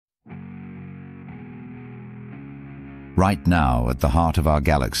Right now, at the heart of our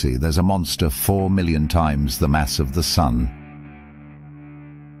galaxy, there's a monster 4 million times the mass of the Sun.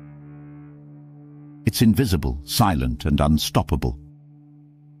 It's invisible, silent, and unstoppable.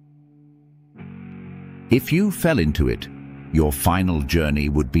 If you fell into it, your final journey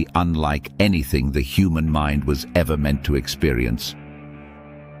would be unlike anything the human mind was ever meant to experience.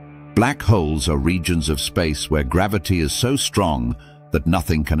 Black holes are regions of space where gravity is so strong that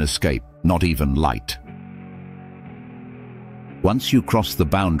nothing can escape, not even light. Once you cross the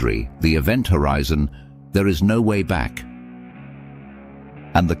boundary, the event horizon, there is no way back.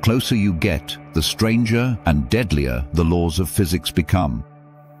 And the closer you get, the stranger and deadlier the laws of physics become.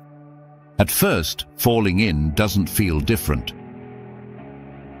 At first, falling in doesn't feel different.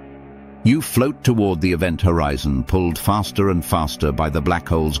 You float toward the event horizon, pulled faster and faster by the black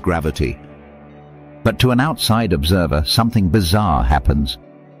hole's gravity. But to an outside observer, something bizarre happens.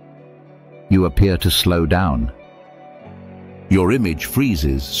 You appear to slow down. Your image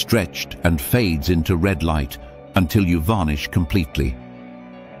freezes, stretched, and fades into red light until you vanish completely.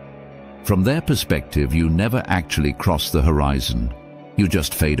 From their perspective, you never actually cross the horizon. You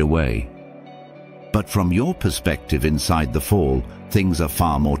just fade away. But from your perspective inside the fall, things are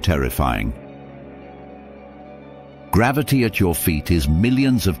far more terrifying. Gravity at your feet is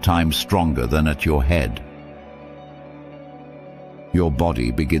millions of times stronger than at your head. Your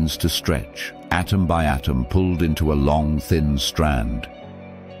body begins to stretch, atom by atom, pulled into a long, thin strand.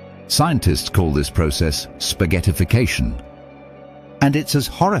 Scientists call this process spaghettification. And it's as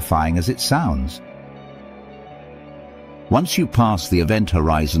horrifying as it sounds. Once you pass the event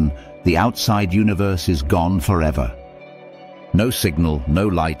horizon, the outside universe is gone forever. No signal, no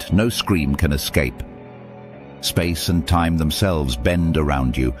light, no scream can escape. Space and time themselves bend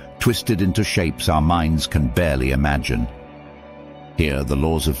around you, twisted into shapes our minds can barely imagine. Here, the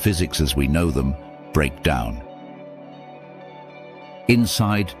laws of physics as we know them break down.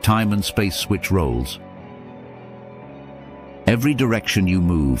 Inside, time and space switch roles. Every direction you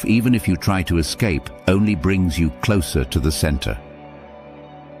move, even if you try to escape, only brings you closer to the center.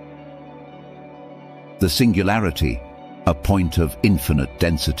 The singularity, a point of infinite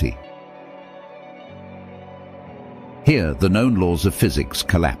density. Here, the known laws of physics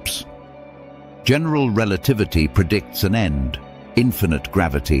collapse. General relativity predicts an end, infinite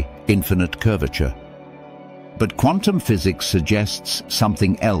gravity, infinite curvature. But quantum physics suggests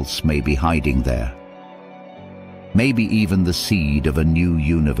something else may be hiding there. Maybe even the seed of a new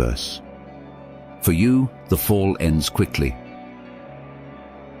universe. For you, the fall ends quickly.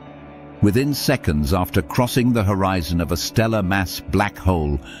 Within seconds after crossing the horizon of a stellar mass black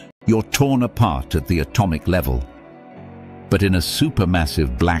hole, you're torn apart at the atomic level. But in a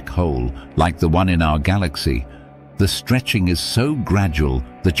supermassive black hole, like the one in our galaxy, the stretching is so gradual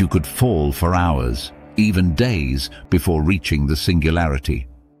that you could fall for hours, even days, before reaching the singularity.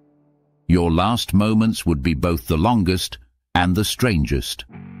 Your last moments would be both the longest and the strangest.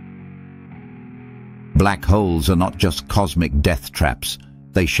 Black holes are not just cosmic death traps.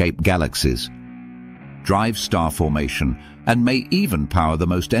 They shape galaxies, drive star formation, and may even power the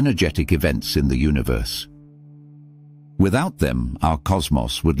most energetic events in the universe. Without them, our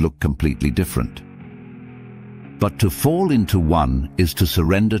cosmos would look completely different. But to fall into one is to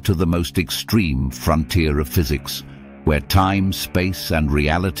surrender to the most extreme frontier of physics, where time, space, and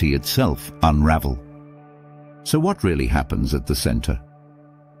reality itself unravel. So what really happens at the center?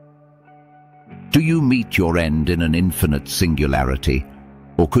 Do you meet your end in an infinite singularity,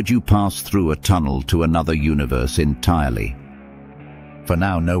 or could you pass through a tunnel to another universe entirely? For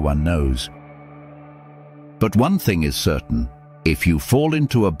now, no one knows. But one thing is certain: if you fall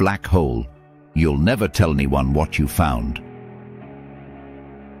into a black hole, you'll never tell anyone what you found.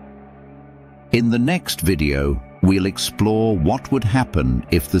 In the next video, we'll explore what would happen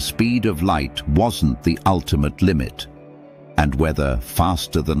if the speed of light wasn't the ultimate limit, and whether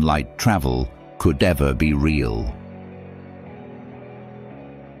faster-than-light travel could ever be real.